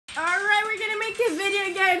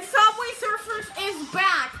video again. Subway Surfers is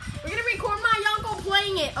back. We're gonna record my uncle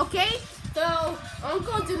playing it, okay? So,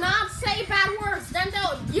 Uncle, do not say bad words. Then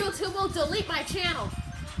YouTube will delete my channel.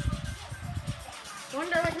 I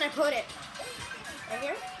wonder where can I put it? Right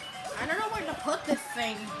here? I don't know where to put this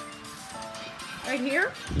thing. Right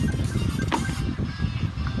here?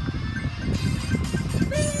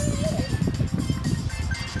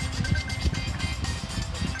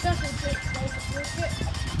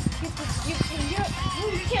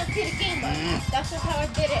 You can't see the game button. That's just how I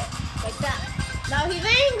did it. Like that. Now he's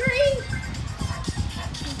angry!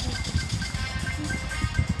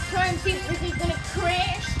 Try and see if he's gonna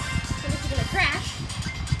crash. If he's gonna crash.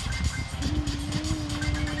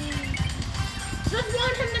 Just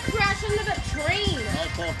want him to crash into the train.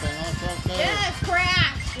 Okay. Yes,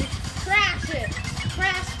 crash. Crash it.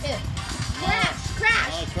 Crash it.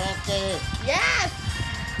 Crash. Okay. Yes.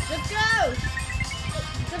 Let's go.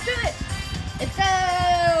 Let's do it. Let's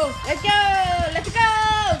go. Let's go. Let's go.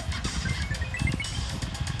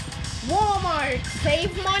 Walmart.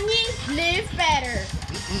 Save money. Live better.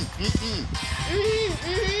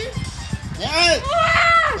 Yes.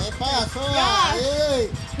 Ah! ¿Qué pasó? Gosh. Hey.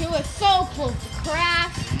 He was so close to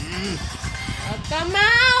crash. Let them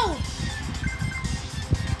out.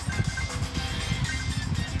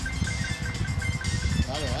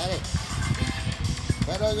 Dale.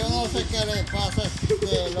 Pero yo no sé qué le pasa a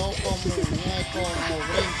este loco muñeco, no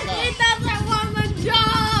brinca. He doesn't want the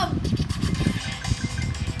job.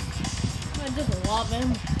 I just love him.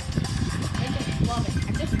 I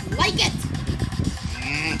just like it.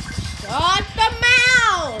 Shut the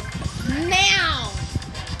mouth now.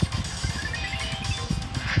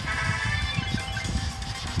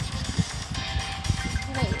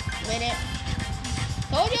 Wait a minute.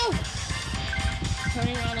 Told you.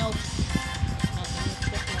 Turning around out.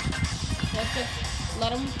 Let's just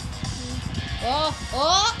let him.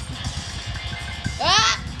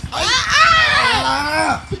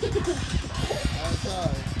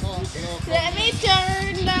 Let me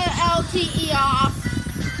turn the LTE off.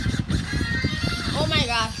 Oh my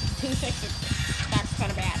gosh, 266. That's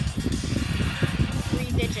kind of bad.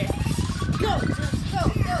 3 digits. Go. I'm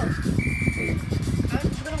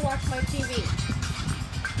just gonna watch my TV.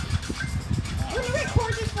 I'm gonna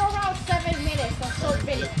record this for around 7 minutes. A short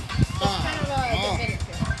video. It's kind of a video.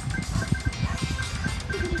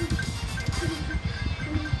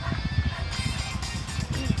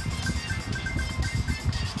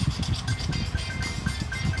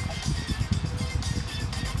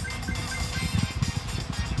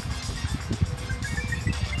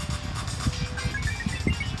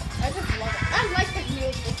 I just love it. I like the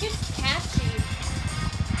music. It's catchy.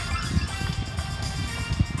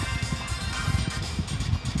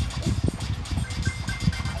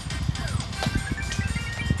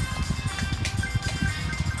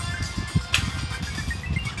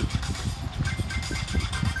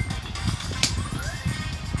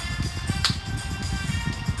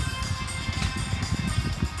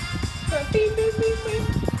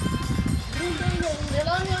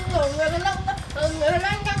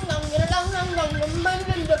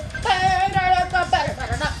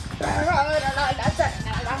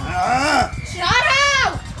 Shut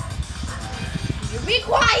up! You be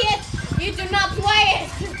quiet! You do not play it!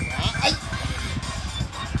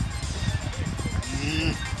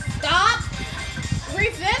 Stop!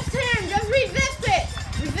 Resist him! Just resist it!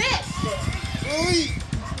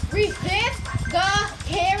 Resist the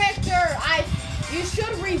character! You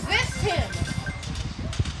should resist him!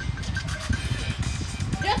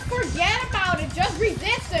 Just forget about it! Just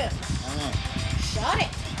resist him! Shut it!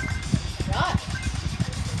 Shut!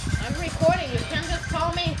 I'm recording. You can't just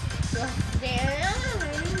call me. I'm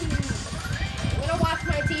gonna watch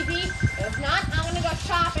my TV. If not, I'm gonna go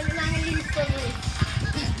shopping and I'm gonna use the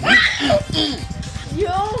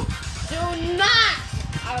You do not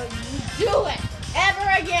do it ever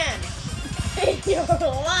again in your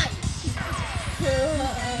life.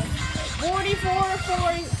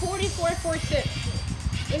 44-46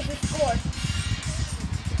 is the score.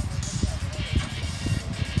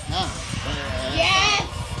 Yes!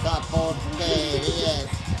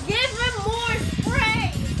 Give him more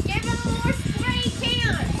spray! Give him more spray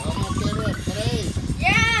cans!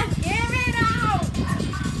 Yeah, give it out!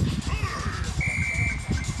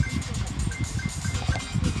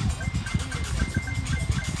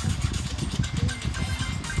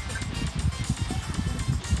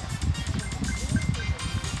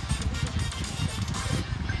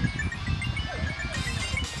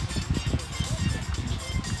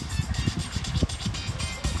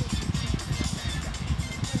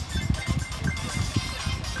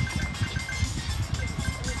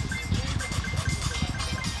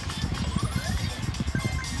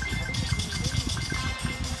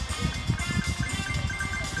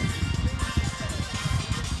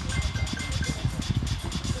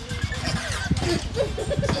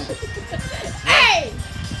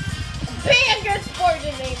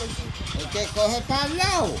 que coge para el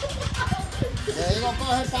lado. Le digo,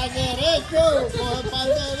 coge para el derecho. Coge para el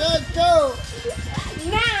derecho.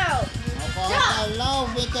 Now, No coge para el lado,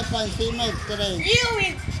 viste para encima el tren. you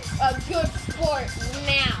is a good sport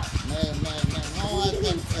now. No,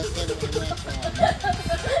 este muñeco.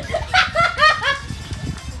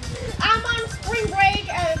 I'm on spring break.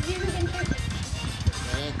 You can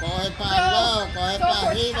Coge para el lado, coge para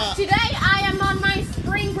arriba. Today I am on my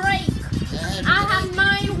spring break. I have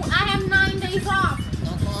 9 days off.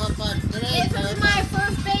 No coge para el tren. This is my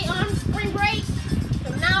first day on spring break.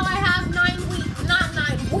 So now I have 9 weeks, not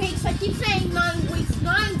 9 weeks. I keep saying 9 weeks,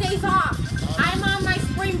 9 days off. I'm on my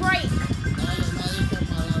spring break.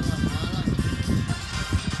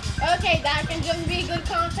 Okay, that can just be good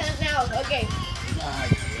content now. Okay,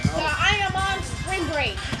 so I am on spring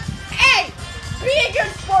break. Hey, be a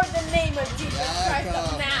good sport in the name of Jesus Christ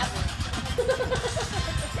of Nazareth.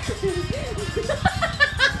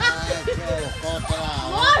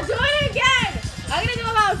 Oh, do it again. I'm gonna do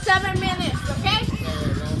about 7 minutes, okay?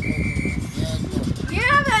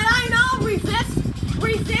 Yeah, man, I know.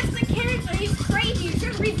 Resist the character. He's crazy. You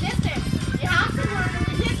should resist him. You have to learn to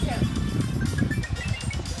resist him.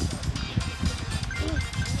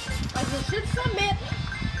 Like you should submit,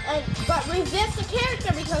 but resist the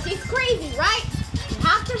character because he's crazy, right? You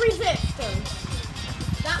have to resist him.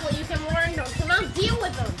 That way you can learn to not deal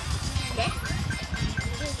with him. Okay?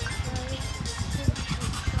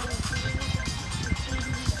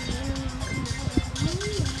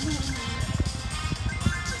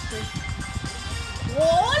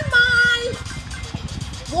 Walmart!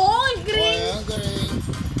 Walgreens!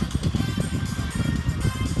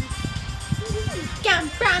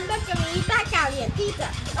 Comprando comidita calientita.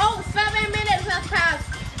 Oh, 7 minutes has passed.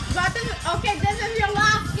 But okay, this is your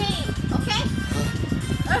last game, okay?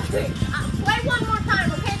 Okay, play one more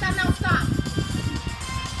time, okay? Then now stop.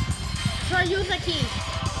 So use the key.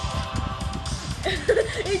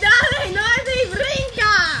 Y dale, no es y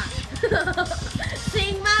brinca.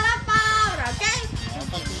 Sin mala palabra, ¿ok?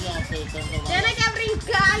 Tienes que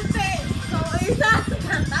brincarte.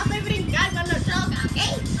 Cantarte y brincar cuando choca, ¿ok?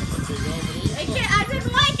 I just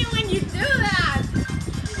like it when you do that.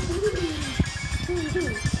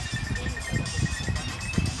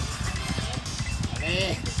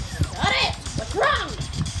 Got it. What's wrong?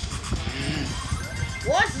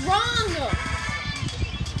 What's wrong?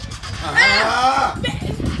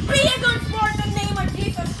 Be a good sport in the name of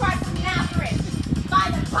Jesus Christ of Nazareth by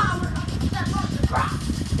the power of the cross.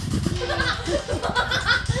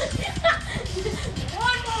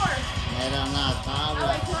 One more. Era una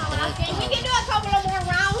tabla. We can do a couple of more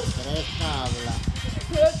rounds. Tres tablas.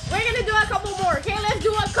 We're gonna do a couple more. Okay, let's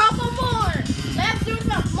do a couple more. Let's do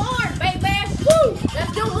some more, baby. Woo!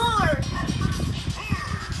 Let's do more.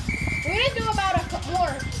 We're gonna do about a couple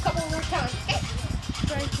more times. Okay?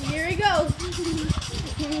 Right, here we go.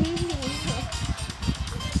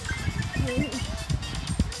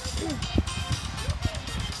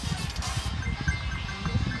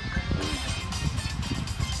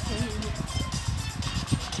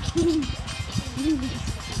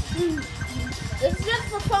 This is just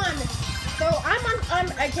for fun. So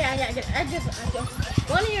I just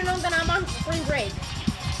want you to know that I'm on spring break.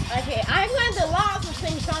 Okay, I learned lots of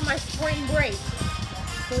things on my spring break.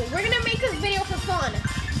 So we're gonna make this video for fun.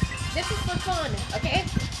 This is for fun, okay?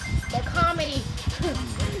 For comedy.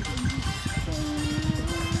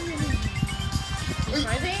 I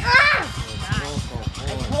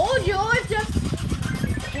told you it's just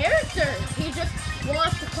character. He just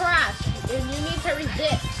wants to crash, and you need to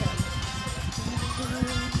resist him.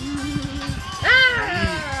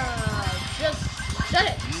 Just shut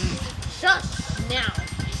it. Shush now.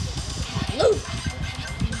 Loose.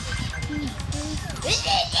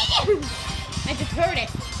 I just heard it.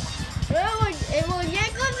 El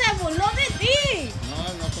muñeco se burló de ti. No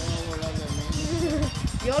se va a burlar de mí.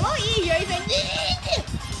 Yo lo oí, yo hice.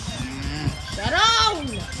 Shut on.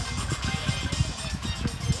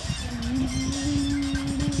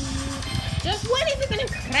 Just when is it gonna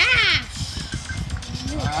crash?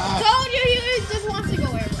 Told you he just wants to go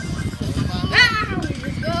everywhere.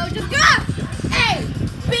 Just go. Hey,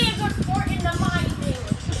 be a good sport in the mind thing.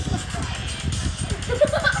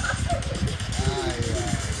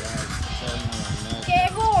 ¡Qué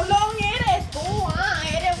bolón eres tú! ¡Ah,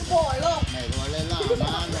 eres un bolón! Me duele la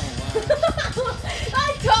mano,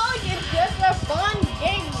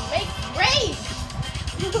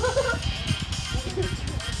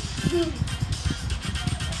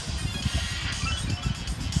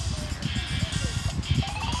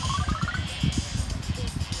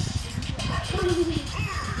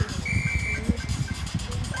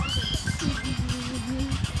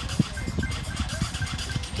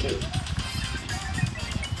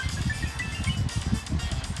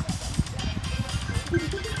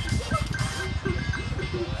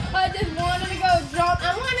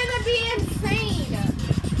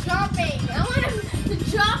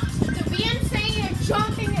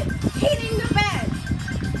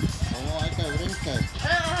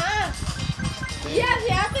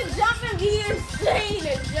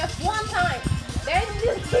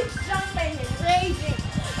 just keeps jumping and raging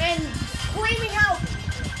and screaming out.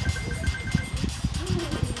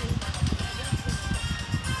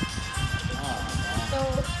 So,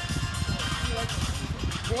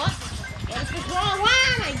 what? What is this wrong?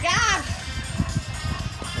 Oh my God!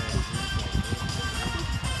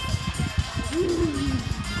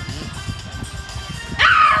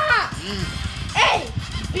 Ah! Hey!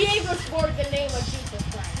 Be able to score the name of Jesus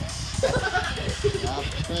Christ.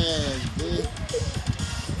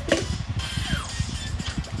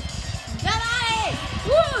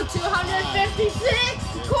 Woo! 256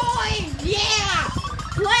 coins! Yeah!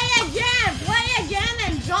 Play again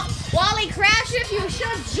and jump. While he crashes, you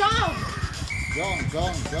should jump.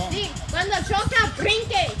 Jump. Sí, cuando choca,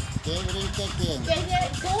 brinque. ¿Qué brinca quién?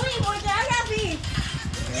 Porque haga así.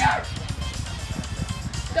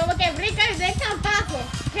 Como que brinca y deja un paso.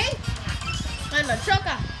 ¿Ok? Cuando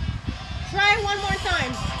choca. Try one more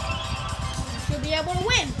time. You should be able to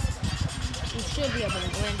win. You should be able to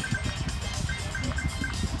win.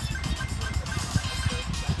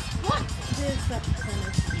 What is that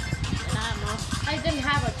percentage? I don't know. I didn't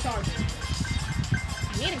have a charger.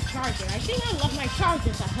 I need a charger. I think I left my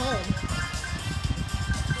chargers at home.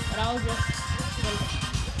 But I'll just wait.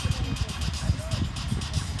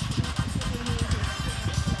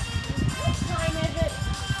 What time is it?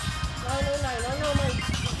 9:09. Oh no, my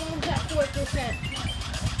phone's at 4%.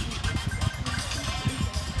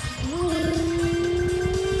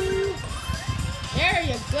 There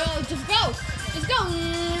you go. Just go. Just go.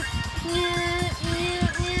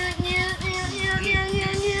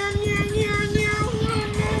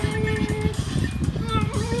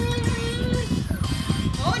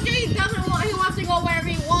 OJ doesn't want. He wants to go wherever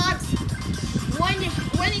he wants.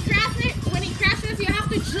 When he crashes, you have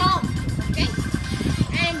to jump, okay?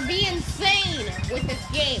 And be insane with this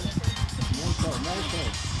game. Mucho.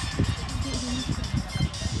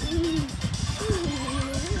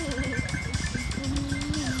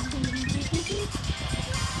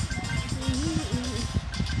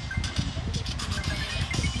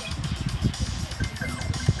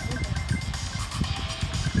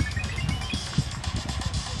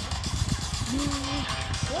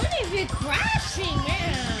 What is it crashing,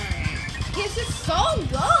 man? This is so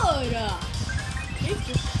good.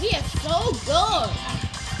 He is so good.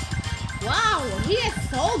 Wow, he is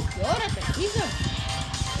so good at this. He's a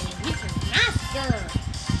master.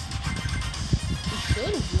 He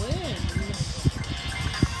should win.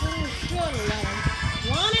 He should let him.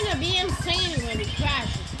 Wanting to be insane when he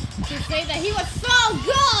crashes. To say that he was so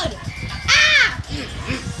good. Ah!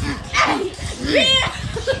 Be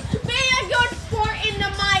a good sport in the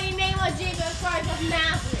mighty name of Jesus Christ of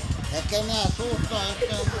Nazareth. Es que me asusta.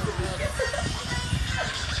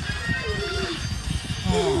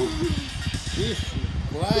 Jesus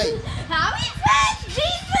Christ. How he says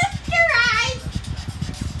Jesus Christ.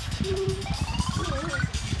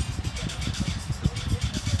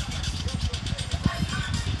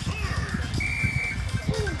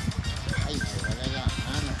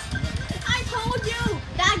 I told you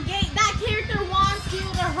that character wants you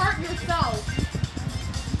to hurt yourself.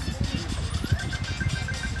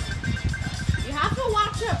 You have to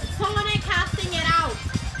watch Sonic casting it out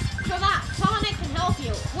so that Sonic can help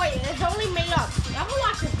you. Wait, it's only made up. You have to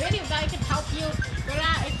watch a video that can help you so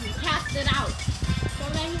that it can cast it out.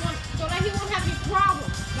 So that he won't have these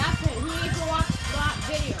problems. That's it. He needs to watch that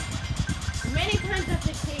video many times as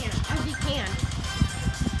he can.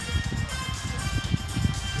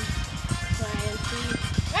 Try and see.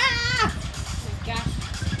 Ah! Oh my gosh.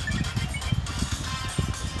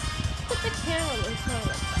 Put the camera in front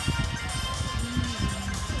of it.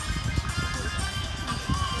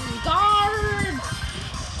 Guards!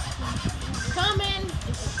 Coming!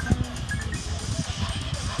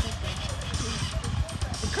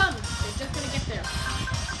 They're coming. They're just gonna get there.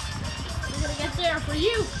 They're gonna get there for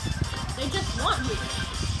you. They just want you.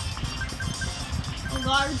 The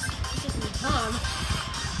guards just come.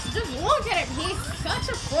 Just look at him. He's such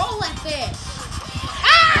a pro at this.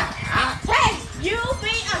 Ah! Hey! You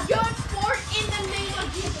be a good sport in the name of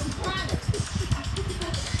Jesus Christ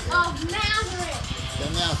of Nazareth. Que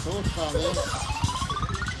me asusta, ¿ves?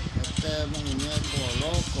 Este muñeco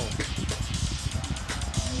loco.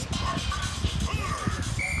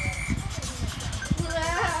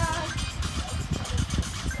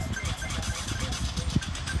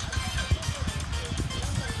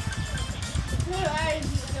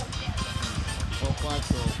 Poco a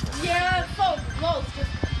poco. Yeah, so close.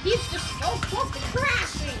 He's just so close to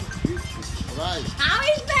crashing. Jesus Christ. How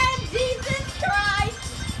is that Jesus Christ?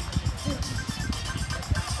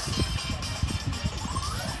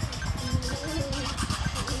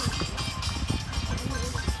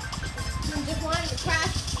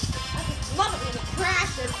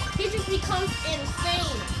 becomes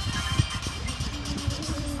insane.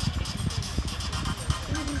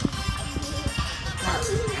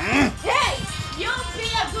 Hey, you'll be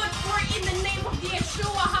a good sport in the name of the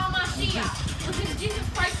Yeshua HaMashiach, which is Jesus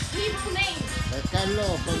Christ's Hebrew name. Está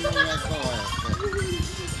loco el muñeco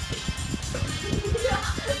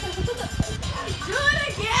Do it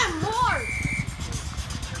again, more.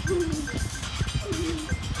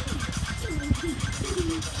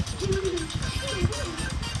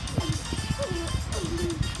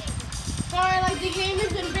 Sorry, like the game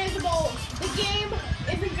is invisible. The game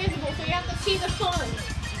is invisible, so you have to see the sun.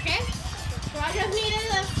 Okay? So I just needed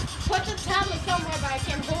to put the tablet somewhere, but I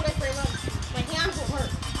can't hold it very much. My hands will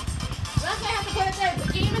hurt. So that's why I have to put it there.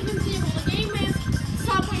 The game is invisible. The game is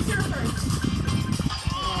Subway Surfers.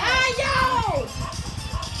 Hey, yo!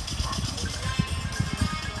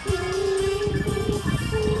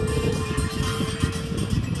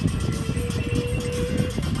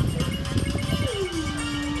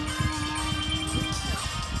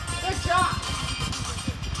 Good job.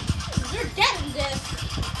 You're getting this.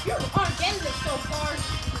 You are getting this so far. You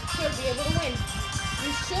should be able to win.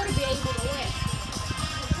 You should be able to win.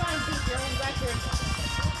 You're trying to beat your own record.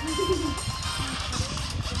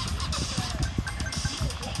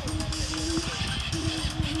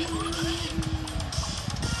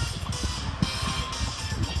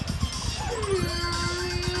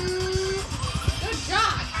 Good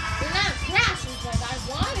job. You're not crashing like I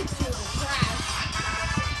wanted to crash.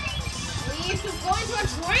 He's just going to a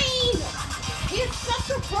train. He's such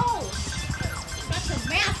a pro. Such a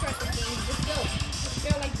master at the game. Just go. Just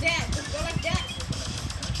go like that. Just go like that.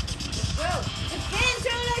 Just go. Just get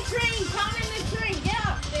into the train. Come in the train. Get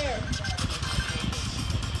up there.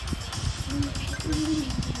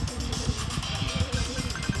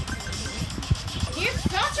 He's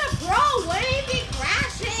such a pro. Why is he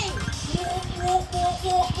crashing?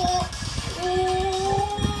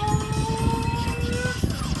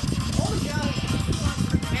 Oh, Joe.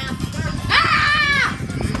 Master. Ah!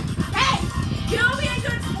 Hey! You'll be a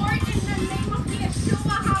good sport in the name of the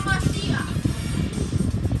Yeshua HaMashiach,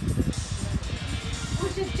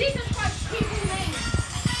 which is Jesus Christ's Hebrew name.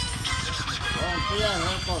 Confía en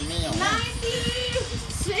él conmigo.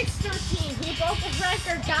 96-13. He broke his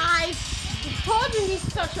record, guys. I told you he's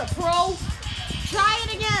such a pro. Try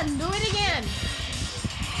it again. Do it again.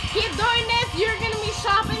 Keep doing this. You're going to be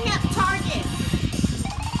shopping at Target.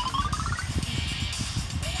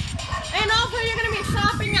 And also, you're going to be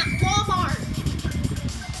shopping at Walmart.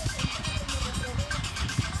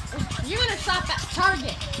 You're going to shop at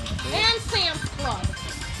Target and Sam's Club.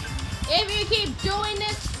 If you keep doing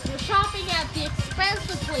this, you're shopping at the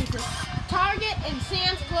expensive places. Target and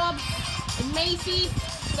Sam's Club and Macy's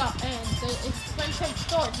stuff and the expensive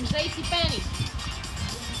stores and JCPenney.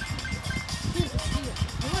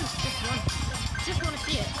 Just want to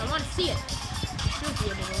see it. I want to see it. Should be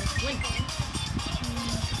able to win.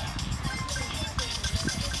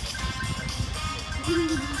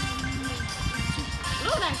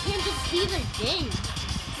 Look, I can't just see the game.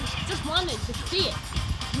 Just wanted to see it.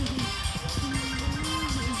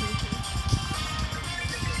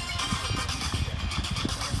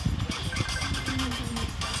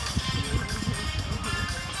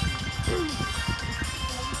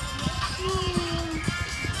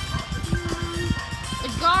 The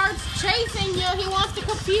guard's chasing you. He wants to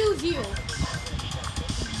confuse you.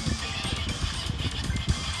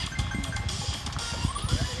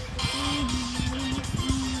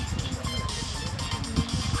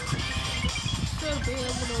 Should be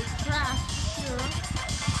able to crash here.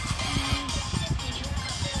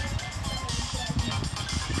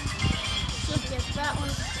 Should get that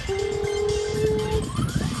one.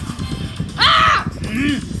 Ah!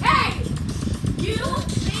 Hey! You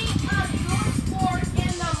be a good sport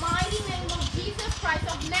in the mighty name of Jesus Christ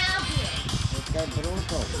of Nazareth. Está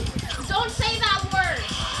bruto. Don't say that word.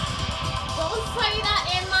 Don't say that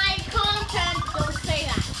in my content. Don't say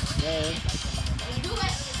that. ¿Qué? Do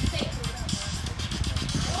it. Say it.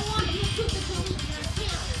 I don't want YouTube to delete your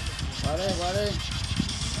channel. Vale.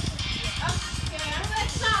 Okay, I'm gonna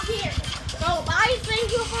stop here. So, bye. Thank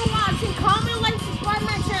you for watching. Comment, like, subscribe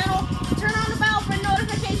my channel. Turn on the bell for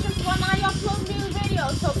notifications when I upload new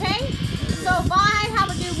videos, okay? So, bye. Have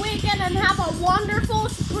a good weekend and have a wonderful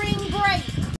spring break.